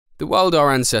The world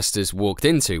our ancestors walked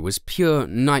into was pure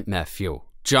nightmare fuel.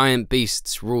 Giant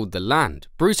beasts ruled the land,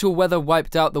 brutal weather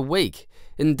wiped out the weak,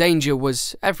 and danger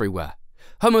was everywhere.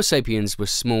 Homo sapiens were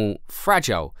small,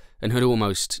 fragile, and had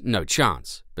almost no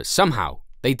chance. But somehow,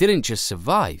 they didn't just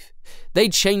survive. They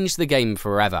changed the game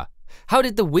forever. How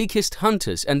did the weakest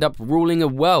hunters end up ruling a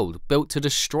world built to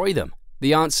destroy them?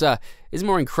 The answer is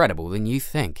more incredible than you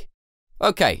think.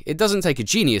 Okay, it doesn't take a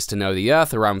genius to know the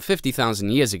Earth around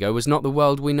 50,000 years ago was not the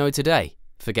world we know today.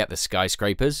 Forget the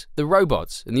skyscrapers, the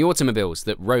robots, and the automobiles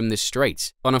that roam the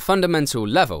streets. On a fundamental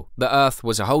level, the Earth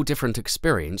was a whole different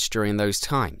experience during those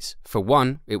times. For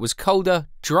one, it was colder,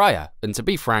 drier, and to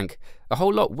be frank, a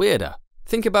whole lot weirder.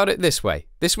 Think about it this way.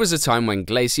 This was a time when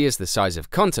glaciers the size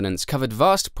of continents covered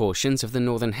vast portions of the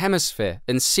northern hemisphere,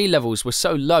 and sea levels were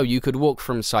so low you could walk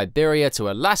from Siberia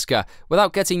to Alaska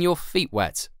without getting your feet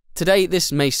wet. Today,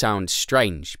 this may sound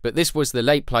strange, but this was the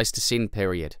late Pleistocene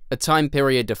period, a time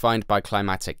period defined by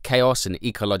climatic chaos and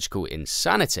ecological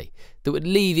insanity that would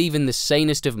leave even the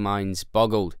sanest of minds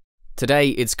boggled. Today,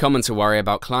 it's common to worry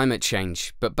about climate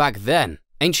change, but back then,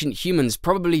 ancient humans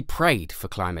probably prayed for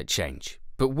climate change.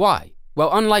 But why? Well,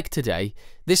 unlike today,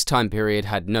 this time period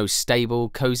had no stable,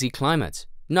 cozy climate.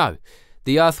 No.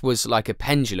 The Earth was like a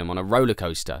pendulum on a roller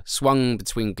coaster, swung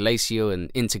between glacial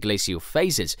and interglacial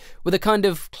phases, with a kind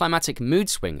of climatic mood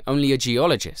swing only a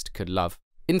geologist could love.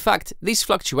 In fact, these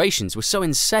fluctuations were so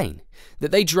insane that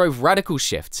they drove radical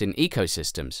shifts in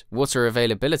ecosystems, water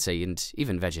availability, and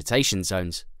even vegetation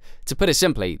zones. To put it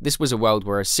simply, this was a world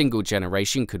where a single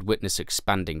generation could witness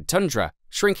expanding tundra,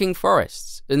 shrinking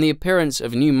forests, and the appearance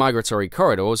of new migratory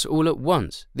corridors all at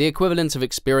once, the equivalent of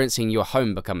experiencing your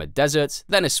home become a desert,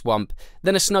 then a swamp,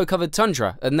 then a snow-covered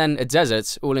tundra, and then a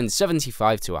desert all in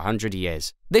 75 to 100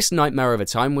 years. This nightmare of a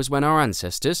time was when our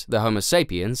ancestors, the Homo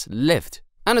sapiens, lived.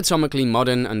 Anatomically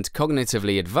modern and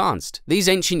cognitively advanced, these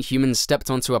ancient humans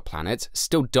stepped onto a planet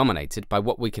still dominated by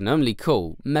what we can only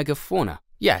call megafauna.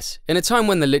 Yes, in a time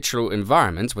when the literal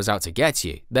environment was out to get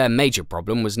you, their major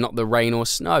problem was not the rain or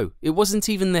snow, it wasn't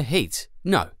even the heat.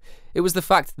 No, it was the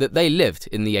fact that they lived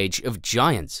in the age of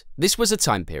giants. This was a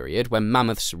time period when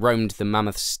mammoths roamed the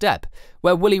mammoth steppe,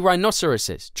 where woolly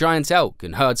rhinoceroses, giant elk,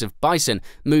 and herds of bison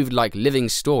moved like living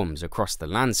storms across the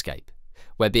landscape,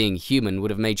 where being human would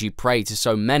have made you prey to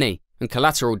so many, and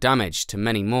collateral damage to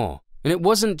many more. And it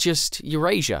wasn't just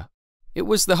Eurasia, it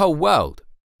was the whole world.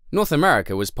 North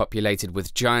America was populated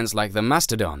with giants like the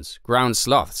mastodons, ground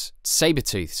sloths,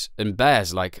 saber-tooths, and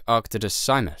bears like Arctodus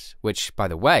simus, which, by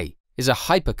the way, is a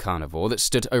hypercarnivore that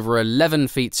stood over 11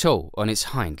 feet tall on its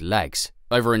hind legs.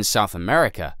 Over in South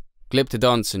America,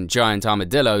 glyptodonts and giant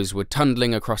armadillos were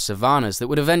tumbling across savannas that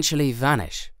would eventually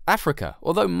vanish. Africa,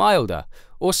 although milder,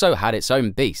 also had its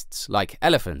own beasts like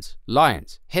elephants,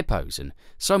 lions, hippos, and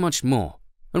so much more.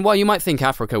 And while you might think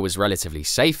Africa was relatively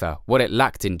safer, what it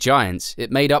lacked in giants,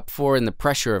 it made up for in the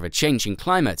pressure of a changing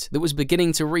climate that was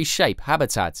beginning to reshape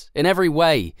habitats. In every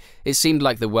way, it seemed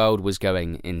like the world was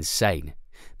going insane.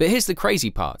 But here's the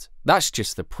crazy part. That's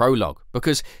just the prologue,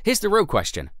 because here's the real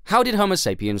question. How did Homo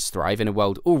sapiens thrive in a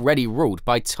world already ruled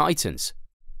by titans?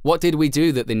 What did we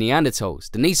do that the Neanderthals,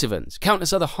 Denisovans,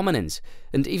 countless other hominins,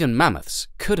 and even mammoths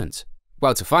couldn't?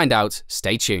 Well, to find out,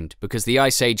 stay tuned, because the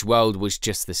Ice Age world was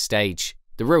just the stage.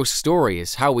 The real story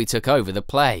is how we took over the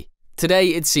play. Today,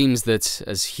 it seems that,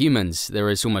 as humans, there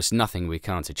is almost nothing we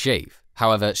can't achieve.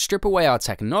 However, strip away our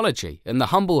technology, and the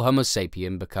humble Homo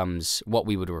sapien becomes what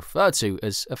we would refer to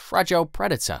as a fragile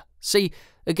predator. See,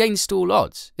 against all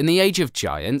odds, in the age of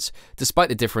giants, despite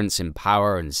the difference in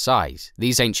power and size,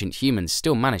 these ancient humans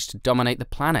still managed to dominate the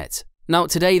planet. Now,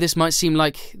 today this might seem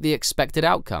like the expected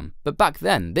outcome, but back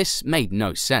then, this made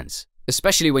no sense.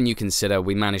 Especially when you consider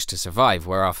we managed to survive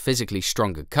where our physically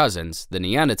stronger cousins, the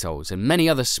Neanderthals, and many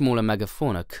other smaller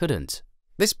megafauna couldn't.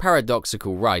 This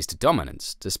paradoxical rise to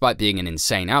dominance, despite being an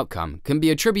insane outcome, can be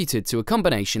attributed to a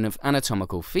combination of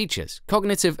anatomical features,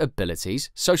 cognitive abilities,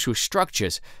 social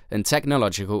structures, and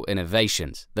technological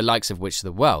innovations, the likes of which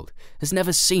the world has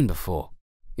never seen before.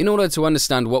 In order to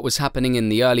understand what was happening in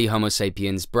the early Homo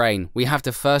sapiens brain, we have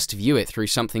to first view it through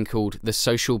something called the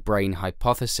social brain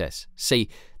hypothesis. See,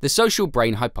 the social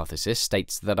brain hypothesis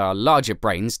states that our larger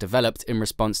brains developed in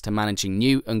response to managing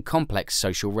new and complex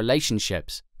social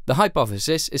relationships. The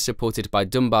hypothesis is supported by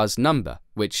Dunbar's number,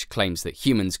 which claims that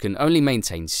humans can only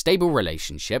maintain stable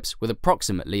relationships with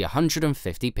approximately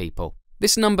 150 people.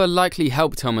 This number likely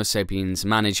helped Homo sapiens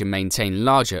manage and maintain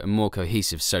larger and more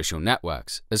cohesive social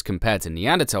networks, as compared to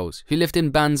Neanderthals, who lived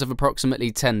in bands of approximately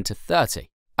 10 to 30.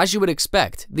 As you would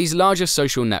expect, these larger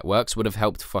social networks would have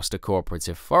helped foster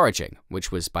cooperative foraging,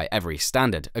 which was by every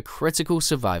standard a critical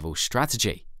survival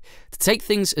strategy. To take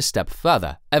things a step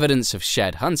further, evidence of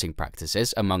shared hunting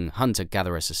practices among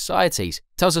hunter-gatherer societies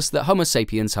tells us that Homo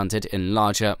sapiens hunted in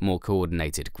larger, more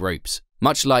coordinated groups.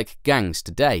 Much like gangs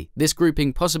today, this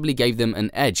grouping possibly gave them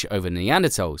an edge over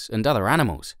Neanderthals and other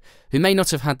animals, who may not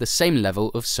have had the same level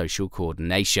of social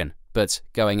coordination. But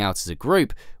going out as a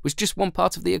group was just one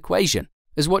part of the equation,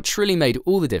 as what truly made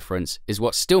all the difference is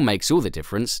what still makes all the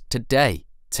difference today: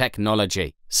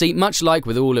 technology. See, much like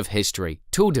with all of history,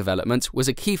 tool development was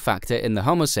a key factor in the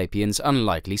Homo sapiens'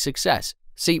 unlikely success.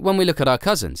 See, when we look at our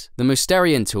cousins, the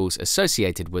Mousterian tools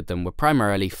associated with them were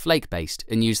primarily flake-based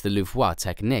and used the Louvois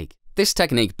technique. This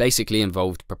technique basically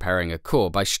involved preparing a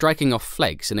core by striking off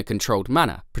flakes in a controlled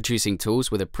manner, producing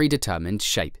tools with a predetermined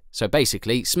shape. So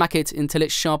basically, smack it until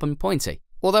it's sharp and pointy.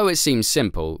 Although it seems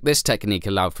simple, this technique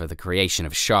allowed for the creation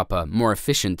of sharper, more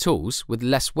efficient tools with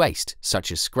less waste, such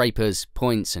as scrapers,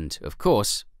 points, and, of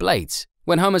course, blades.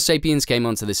 When Homo sapiens came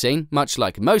onto the scene, much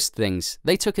like most things,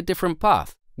 they took a different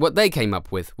path. What they came up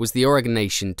with was the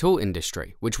origination tool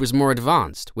industry, which was more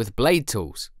advanced, with blade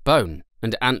tools, bone,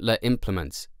 and antler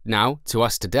implements. Now, to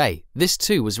us today, this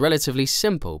too was relatively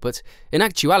simple, but in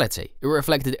actuality, it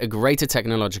reflected a greater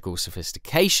technological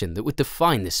sophistication that would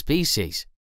define the species.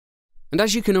 And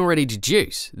as you can already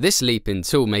deduce, this leap in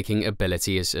tool-making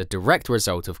ability is a direct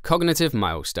result of cognitive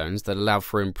milestones that allow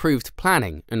for improved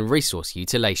planning and resource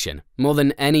utilization. More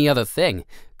than any other thing,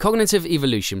 cognitive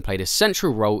evolution played a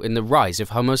central role in the rise of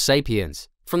Homo sapiens.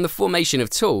 From the formation of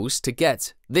tools to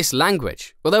get this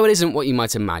language. Although it isn't what you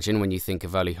might imagine when you think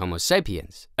of early Homo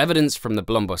sapiens, evidence from the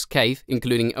Blombos cave,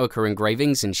 including ochre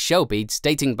engravings and shell beads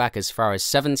dating back as far as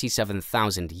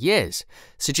 77,000 years,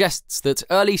 suggests that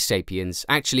early sapiens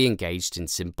actually engaged in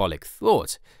symbolic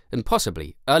thought and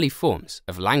possibly early forms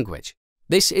of language.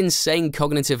 This insane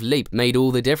cognitive leap made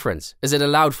all the difference, as it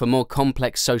allowed for more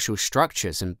complex social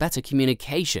structures and better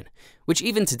communication, which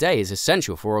even today is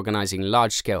essential for organizing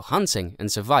large-scale hunting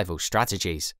and survival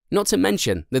strategies. Not to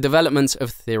mention the development of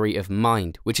theory of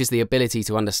mind, which is the ability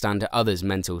to understand others'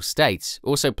 mental states,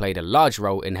 also played a large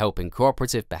role in helping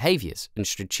cooperative behaviors and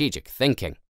strategic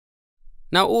thinking.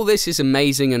 Now, all this is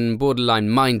amazing and borderline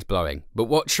mind-blowing, but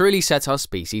what truly set our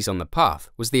species on the path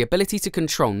was the ability to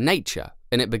control nature,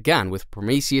 and it began with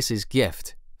Prometheus's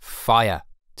gift, fire.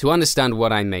 To understand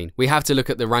what I mean, we have to look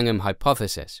at the Wrangham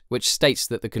hypothesis, which states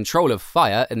that the control of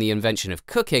fire and the invention of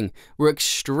cooking were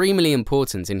extremely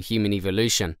important in human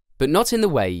evolution, but not in the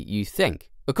way you think.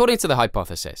 According to the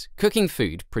hypothesis, cooking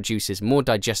food produces more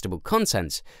digestible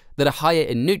contents that are higher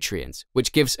in nutrients,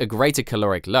 which gives a greater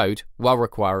caloric load while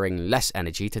requiring less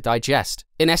energy to digest.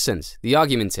 In essence, the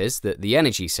argument is that the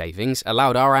energy savings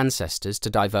allowed our ancestors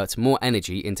to divert more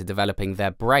energy into developing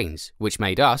their brains, which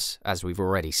made us, as we've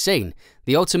already seen,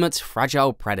 the ultimate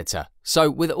fragile predator. So,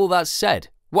 with all that said,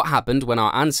 what happened when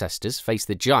our ancestors faced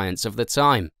the giants of the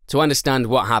time? To understand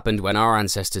what happened when our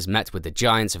ancestors met with the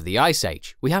giants of the Ice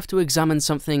Age, we have to examine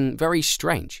something very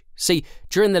strange. See,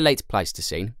 during the late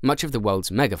Pleistocene, much of the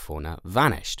world's megafauna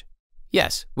vanished.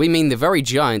 Yes, we mean the very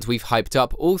giant we've hyped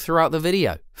up all throughout the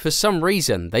video. For some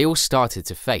reason, they all started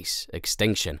to face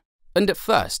extinction. And at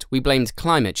first, we blamed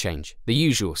climate change, the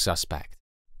usual suspect.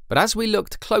 But as we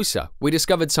looked closer, we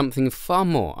discovered something far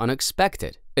more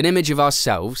unexpected. An image of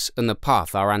ourselves and the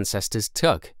path our ancestors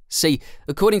took. See,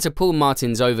 according to Paul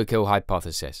Martin's Overkill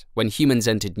Hypothesis, when humans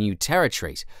entered new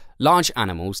territories, large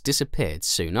animals disappeared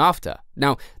soon after.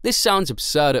 Now, this sounds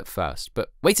absurd at first, but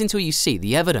wait until you see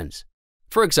the evidence.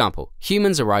 For example,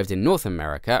 humans arrived in North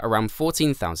America around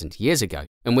 14,000 years ago,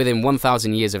 and within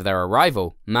 1,000 years of their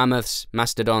arrival, mammoths,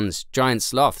 mastodons, giant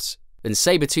sloths, and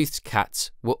saber-toothed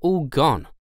cats were all gone.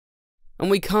 And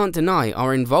we can't deny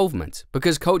our involvement,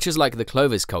 because cultures like the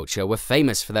Clovis culture were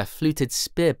famous for their fluted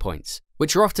spear points,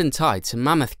 which are often tied to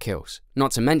mammoth kills. Not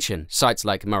to mention, sites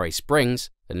like Murray Springs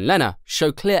and Lena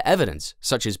show clear evidence,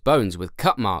 such as bones with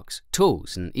cut marks,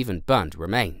 tools, and even burned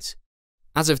remains.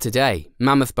 As of today,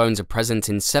 mammoth bones are present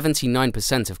in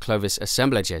 79% of Clovis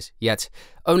assemblages, yet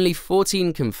only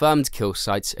 14 confirmed kill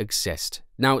sites exist.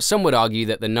 Now, some would argue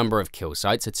that the number of kill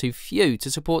sites are too few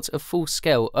to support a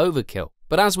full-scale overkill.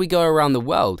 But as we go around the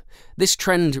world, this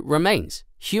trend remains.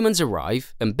 Humans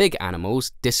arrive and big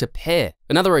animals disappear.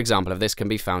 Another example of this can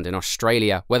be found in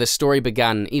Australia, where the story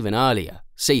began even earlier.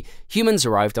 See, humans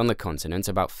arrived on the continent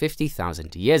about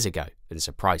 50,000 years ago, and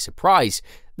surprise, surprise,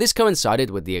 this coincided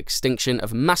with the extinction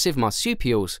of massive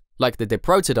marsupials like the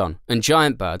Diprotodon and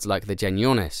giant birds like the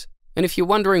Genyornis. And if you're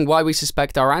wondering why we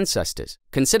suspect our ancestors,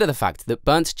 consider the fact that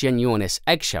burnt Genyornis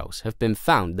eggshells have been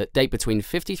found that date between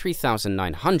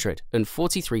 53,900 and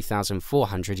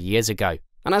 43,400 years ago.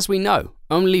 And as we know,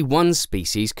 only one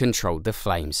species controlled the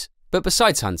flames. But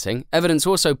besides hunting, evidence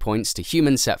also points to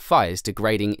human-set fires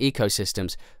degrading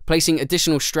ecosystems, placing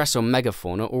additional stress on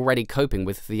megafauna already coping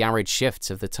with the arid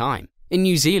shifts of the time. In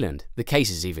New Zealand, the case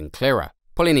is even clearer.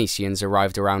 Polynesians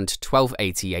arrived around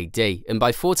 1280 AD, and by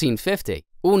 1450,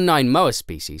 all 9 moa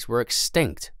species were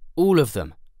extinct. All of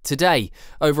them. Today,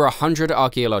 over 100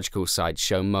 archaeological sites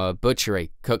show moa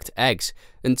butchery, cooked eggs,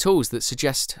 and tools that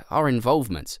suggest our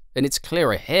involvement. And it's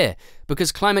clearer here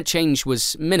because climate change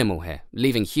was minimal here,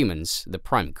 leaving humans the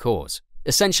prime cause.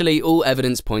 Essentially, all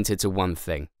evidence pointed to one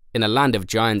thing. In a land of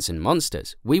giants and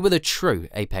monsters, we were the true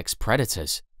apex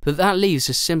predators. But that leaves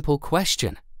a simple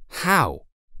question. How?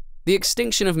 The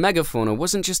extinction of megafauna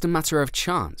wasn't just a matter of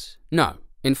chance. No.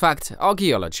 In fact,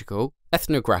 archaeological,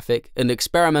 ethnographic, and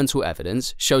experimental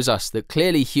evidence shows us that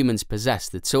clearly humans possess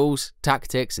the tools,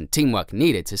 tactics, and teamwork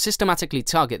needed to systematically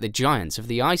target the giants of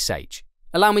the Ice Age.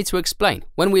 Allow me to explain.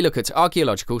 When we look at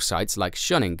archaeological sites like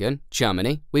Schöningen,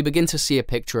 Germany, we begin to see a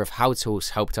picture of how tools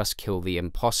helped us kill the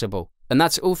impossible. And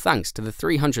that's all thanks to the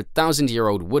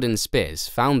 300,000-year-old wooden spears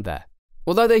found there.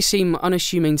 Although they seem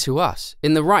unassuming to us,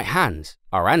 in the right hands,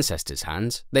 our ancestors'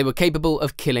 hands, they were capable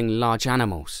of killing large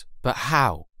animals. But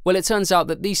how? Well, it turns out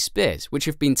that these spears, which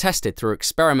have been tested through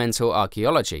experimental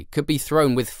archaeology, could be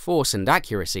thrown with force and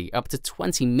accuracy up to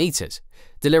 20 meters,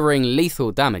 delivering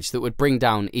lethal damage that would bring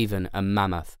down even a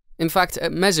mammoth. In fact,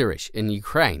 at Mezherish in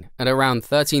Ukraine, at around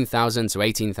 13,000 to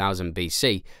 18,000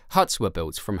 BC, huts were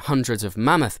built from hundreds of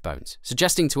mammoth bones,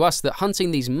 suggesting to us that hunting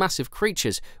these massive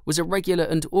creatures was a regular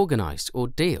and organized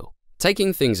ordeal.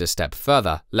 Taking things a step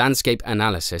further, landscape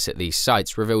analysis at these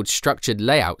sites revealed structured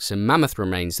layouts and mammoth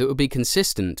remains that would be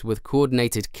consistent with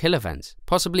coordinated kill events,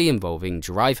 possibly involving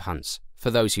drive hunts.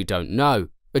 For those who don't know,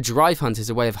 a drive hunt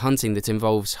is a way of hunting that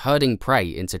involves herding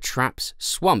prey into traps,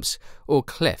 swamps, or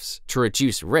cliffs to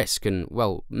reduce risk and,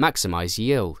 well, maximize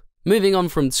yield. Moving on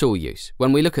from tool use,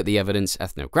 when we look at the evidence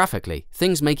ethnographically,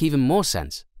 things make even more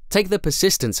sense. Take the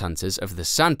persistence hunters of the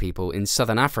San people in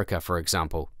southern Africa, for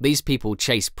example. These people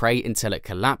chase prey until it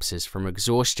collapses from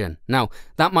exhaustion. Now,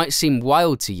 that might seem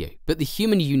wild to you, but the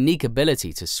human unique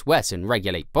ability to sweat and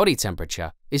regulate body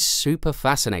temperature is super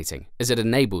fascinating, as it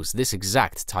enables this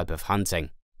exact type of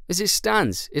hunting. As it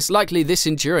stands, it's likely this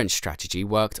endurance strategy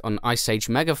worked on Ice Age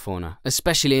megafauna,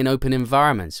 especially in open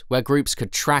environments where groups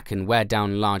could track and wear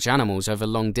down large animals over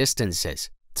long distances.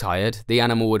 Tired, the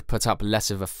animal would put up less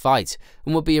of a fight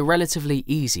and would be a relatively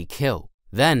easy kill.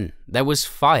 Then there was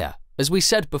fire. As we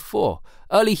said before,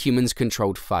 early humans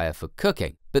controlled fire for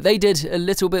cooking, but they did a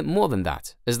little bit more than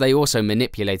that, as they also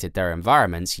manipulated their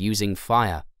environments using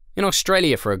fire. In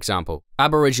Australia, for example,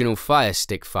 Aboriginal fire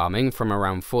stick farming from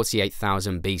around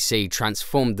 48,000 BC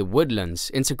transformed the woodlands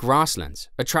into grasslands,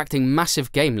 attracting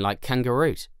massive game like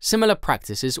kangaroos. Similar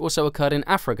practices also occurred in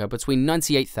Africa between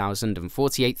 98,000 and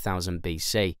 48,000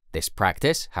 BC. This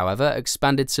practice, however,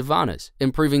 expanded savannas,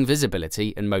 improving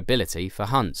visibility and mobility for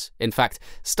hunts. In fact,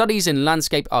 studies in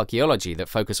landscape archaeology that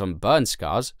focus on burn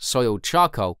scars, soiled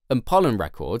charcoal, and pollen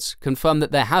records confirm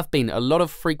that there have been a lot of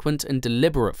frequent and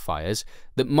deliberate fires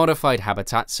that modified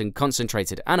habitats and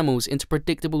concentrated animals into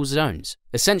predictable zones,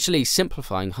 essentially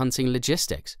simplifying hunting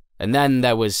logistics. And then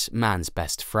there was man's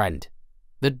best friend,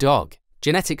 the dog.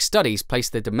 Genetic studies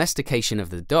placed the domestication of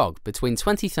the dog between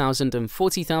 20,000 and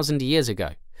 40,000 years ago,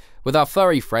 with our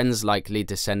furry friends likely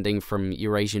descending from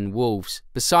Eurasian wolves.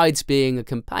 Besides being a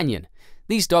companion,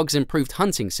 these dogs improved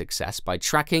hunting success by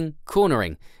tracking,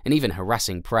 cornering, and even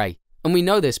harassing prey. And we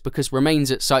know this because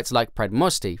remains at sites like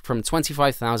Predmosti from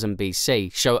 25,000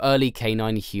 BC show early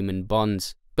canine-human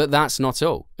bonds. But that's not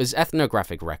all, as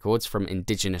ethnographic records from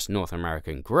indigenous North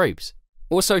American groups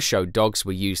also show dogs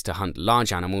were used to hunt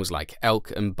large animals like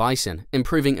elk and bison,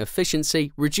 improving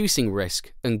efficiency, reducing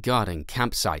risk, and guarding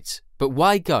campsites. But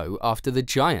why go after the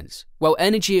giants? Well,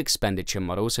 energy expenditure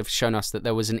models have shown us that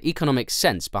there was an economic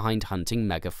sense behind hunting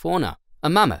megafauna. A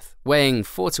mammoth, weighing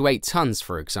 4 to 8 tons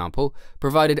for example,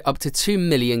 provided up to 2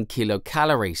 million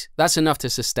kilocalories. That's enough to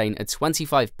sustain a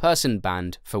 25-person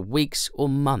band for weeks or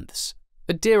months.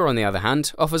 A deer, on the other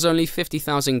hand, offers only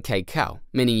 50,000 kcal,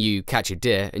 meaning you catch a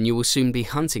deer and you will soon be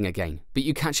hunting again, but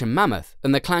you catch a mammoth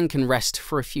and the clan can rest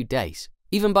for a few days.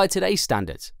 Even by today's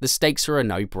standards, the stakes are a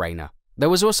no-brainer. There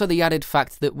was also the added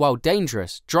fact that while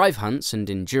dangerous, drive hunts and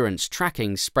endurance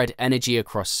tracking spread energy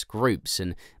across groups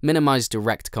and minimized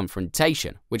direct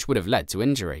confrontation, which would have led to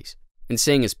injuries. And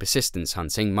seeing as persistence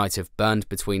hunting might have burned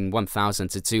between 1,000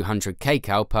 to 200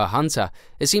 kcal per hunter,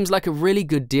 it seems like a really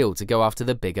good deal to go after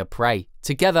the bigger prey.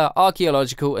 Together,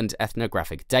 archaeological and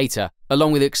ethnographic data,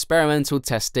 along with experimental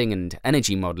testing and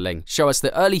energy modeling, show us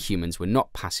that early humans were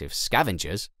not passive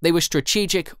scavengers. They were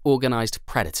strategic, organized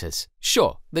predators.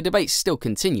 Sure, the debates still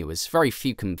continue as very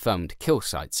few confirmed kill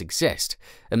sites exist,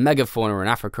 and megafauna in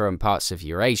Africa and parts of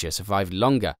Eurasia survived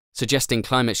longer, suggesting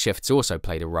climate shifts also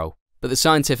played a role. But the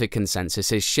scientific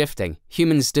consensus is shifting.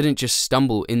 Humans didn't just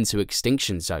stumble into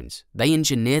extinction zones, they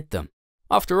engineered them.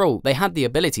 After all, they had the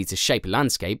ability to shape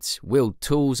landscapes, wield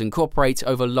tools, and cooperate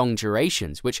over long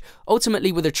durations, which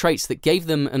ultimately were the traits that gave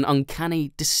them an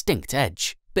uncanny, distinct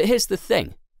edge. But here's the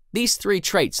thing. These three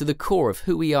traits are the core of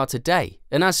who we are today,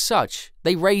 and as such,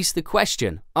 they raise the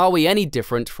question, are we any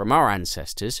different from our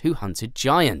ancestors who hunted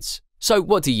giants? So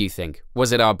what do you think?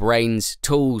 Was it our brains,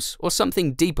 tools, or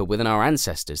something deeper within our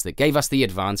ancestors that gave us the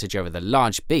advantage over the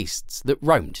large beasts that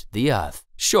roamed the earth?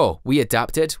 Sure, we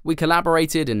adapted, we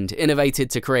collaborated and innovated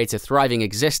to create a thriving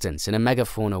existence in a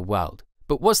megafauna world.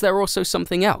 But was there also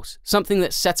something else? Something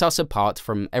that set us apart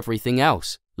from everything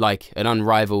else, like an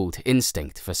unrivaled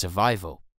instinct for survival?